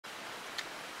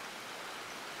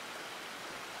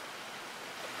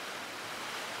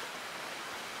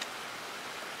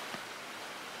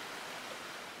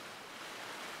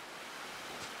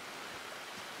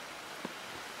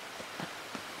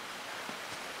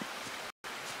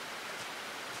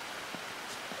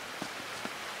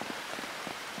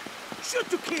Shoot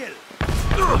to kill!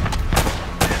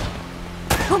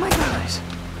 Oh my God! Nice.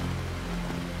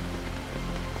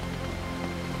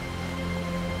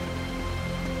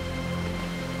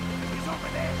 He's over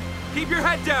there! Keep your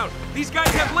head down! These guys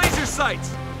have laser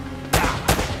sights!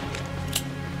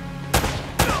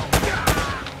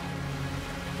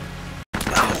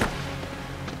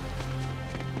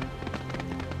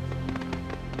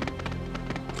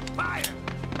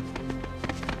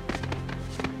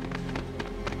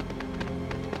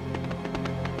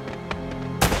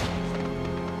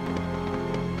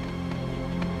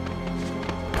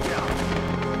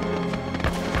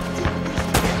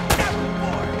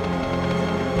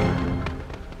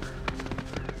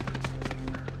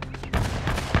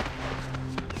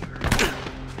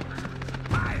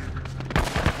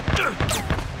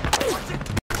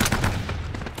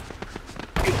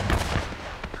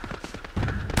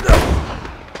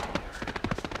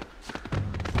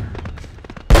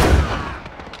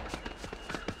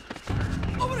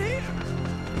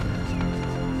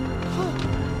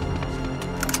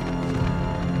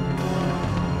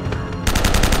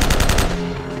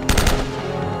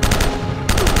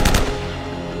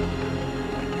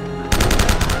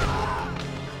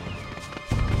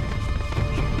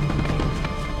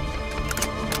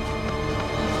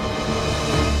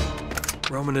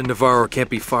 Roman and Navarro can't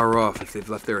be far off if they've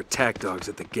left their attack dogs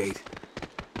at the gate.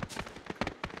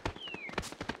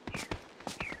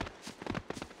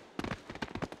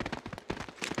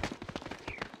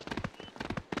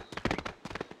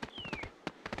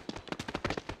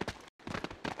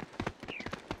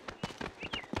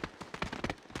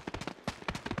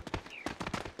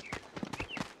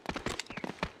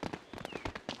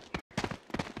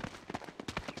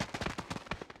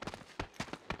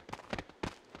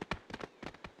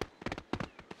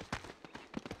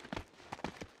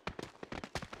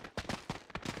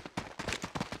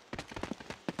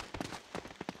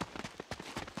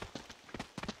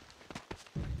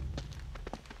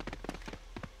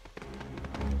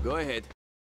 Go ahead.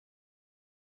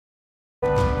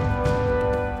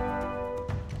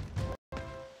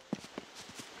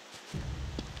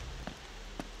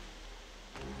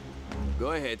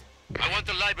 Go ahead. I want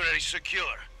the library secure.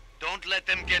 Don't let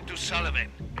them get to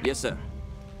Sullivan. Yes, sir.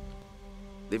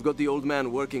 They've got the old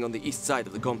man working on the east side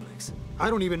of the complex. I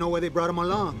don't even know why they brought him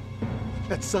along.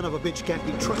 That son of a bitch can't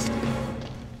be trusted.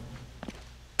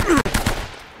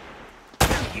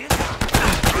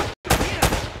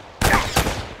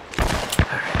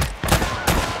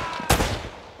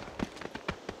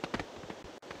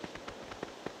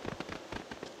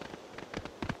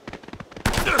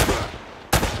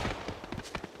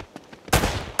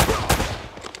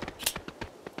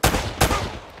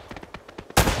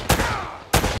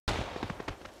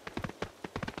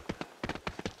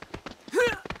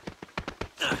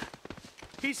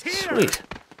 He's here! Sweet.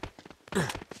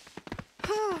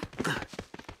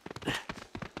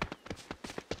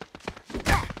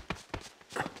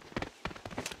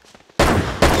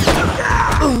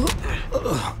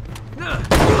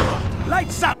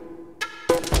 Lights up!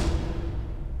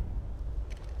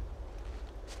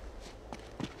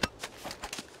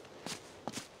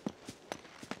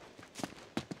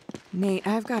 Nate,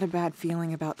 I've got a bad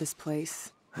feeling about this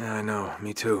place. I know,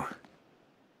 me too.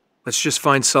 Let's just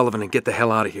find Sullivan and get the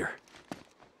hell out of here.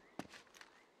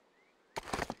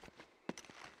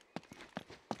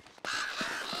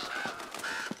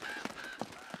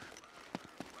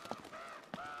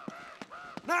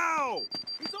 Now!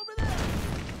 He's over there!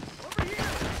 Over here!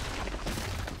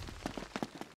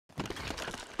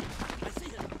 I see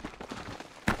him!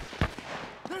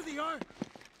 There they are!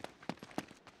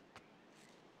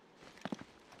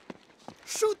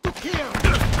 Shoot to kill!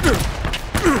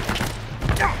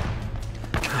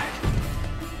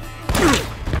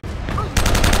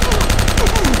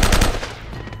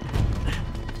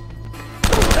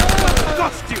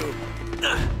 Lost you!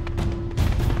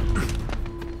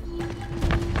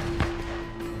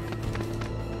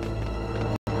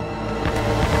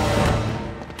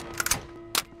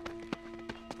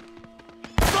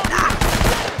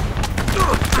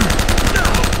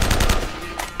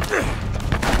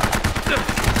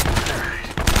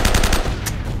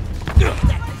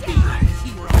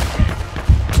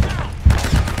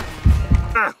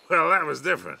 Well, that was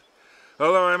different.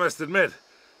 Although I must admit,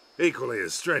 equally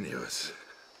as strenuous.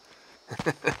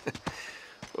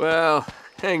 Well,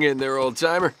 hang in there,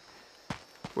 old-timer.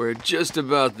 We're just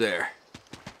about there.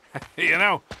 You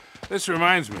know, this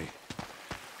reminds me.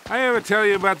 I ever tell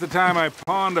you about the time I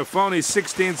pawned a phony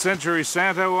 16th century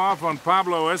Santo off on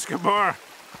Pablo Escobar?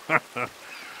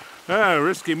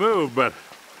 Risky move, but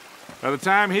by the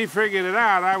time he figured it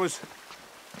out, I was...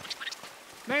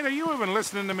 Nate, are you even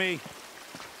listening to me?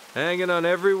 Hanging on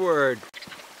every word.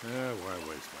 Why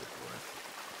waste my breath?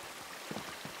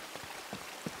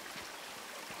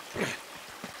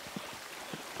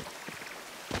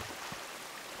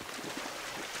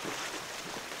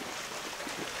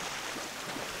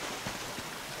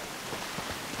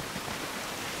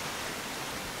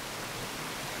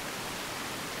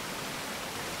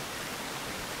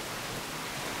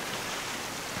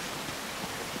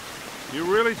 You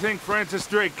really think Francis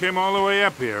Drake came all the way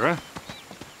up here, huh?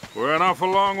 We're an awful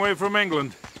long way from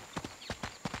England.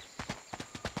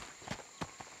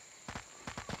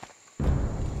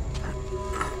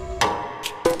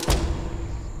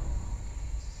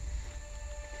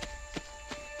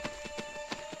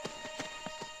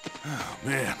 Oh,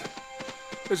 man.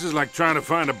 This is like trying to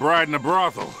find a bride in a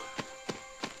brothel.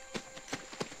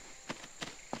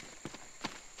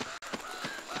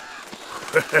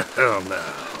 Well,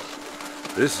 now.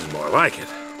 This is more like it.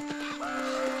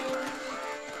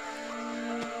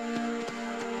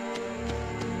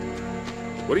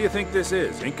 What do you think this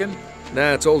is, Incan?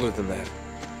 Nah, it's older than that.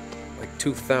 Like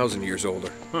 2,000 years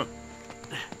older. Huh.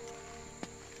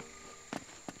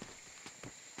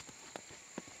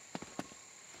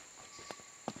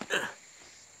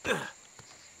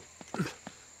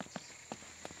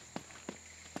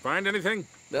 Find anything?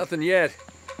 Nothing yet.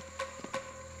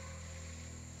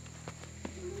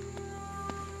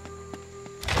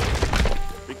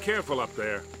 Be careful up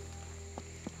there.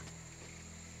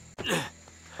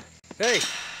 Hey,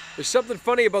 there's something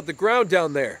funny about the ground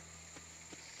down there.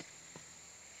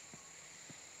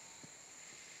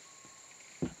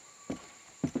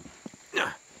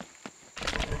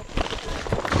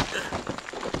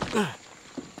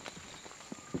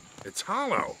 It's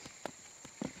hollow.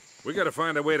 We gotta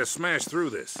find a way to smash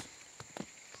through this.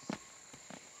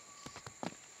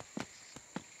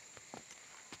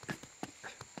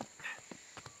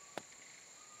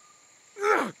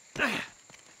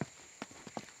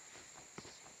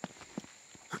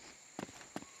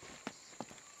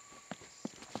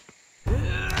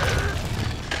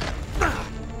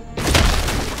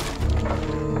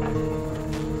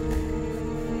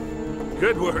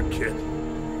 Good work, kid.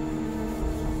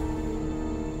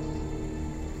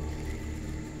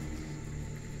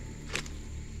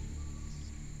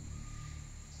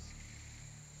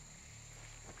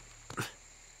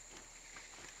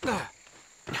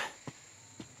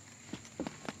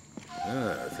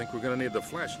 I think we're gonna need the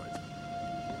flashlights.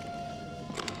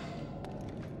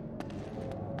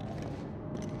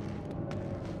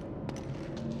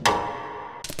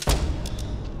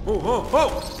 Whoa, whoa,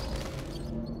 whoa!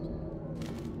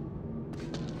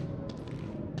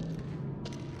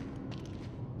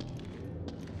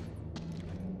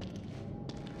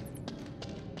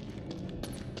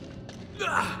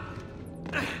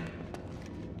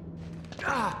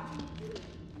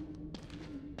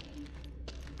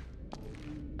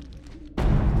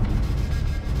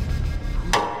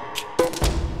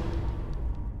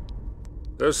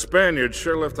 Those Spaniards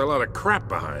sure left a lot of crap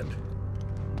behind.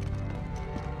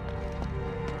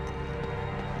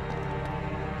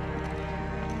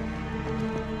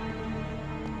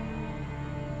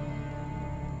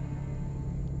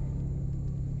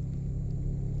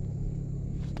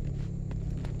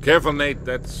 Careful, Nate.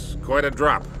 That's quite a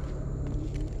drop.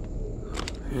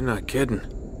 You're not kidding.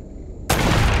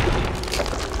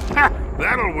 Ha!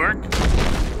 That'll work.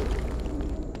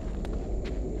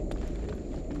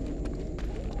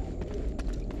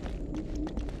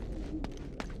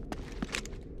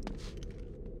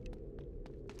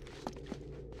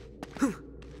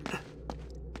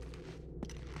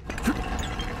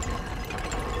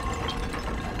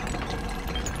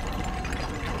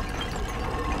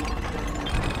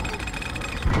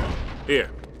 Here,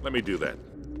 let me do that.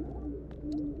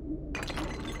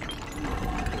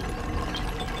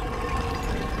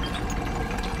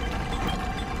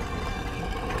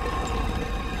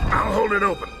 I'll hold it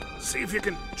open. See if you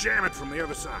can jam it from the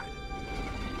other side.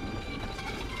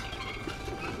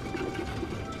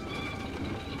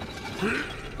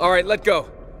 All right, let go.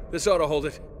 This ought to hold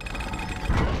it.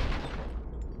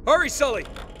 Hurry, Sully!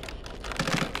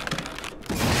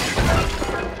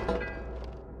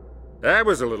 That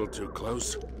was a little too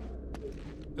close.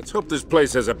 Let's hope this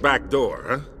place has a back door,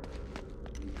 huh?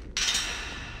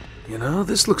 You know,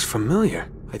 this looks familiar.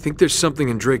 I think there's something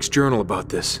in Drake's journal about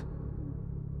this.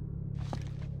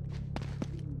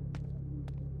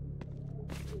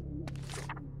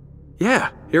 Yeah,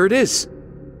 here it is.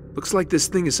 Looks like this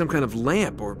thing is some kind of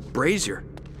lamp or brazier.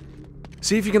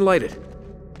 See if you can light it.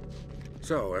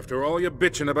 So, after all your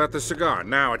bitching about the cigar,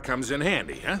 now it comes in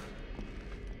handy, huh?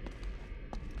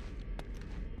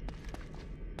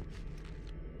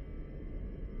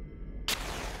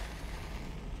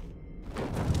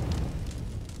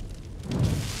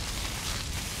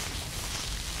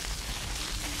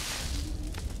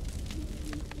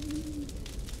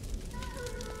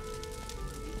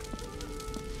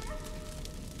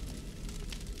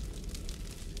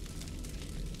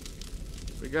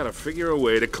 gotta figure a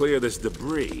way to clear this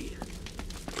debris.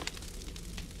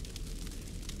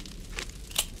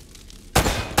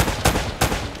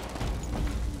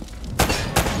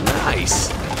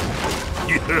 Nice!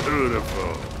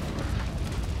 Beautiful.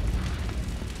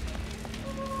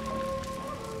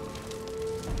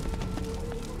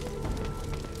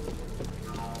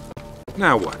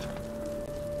 Now what?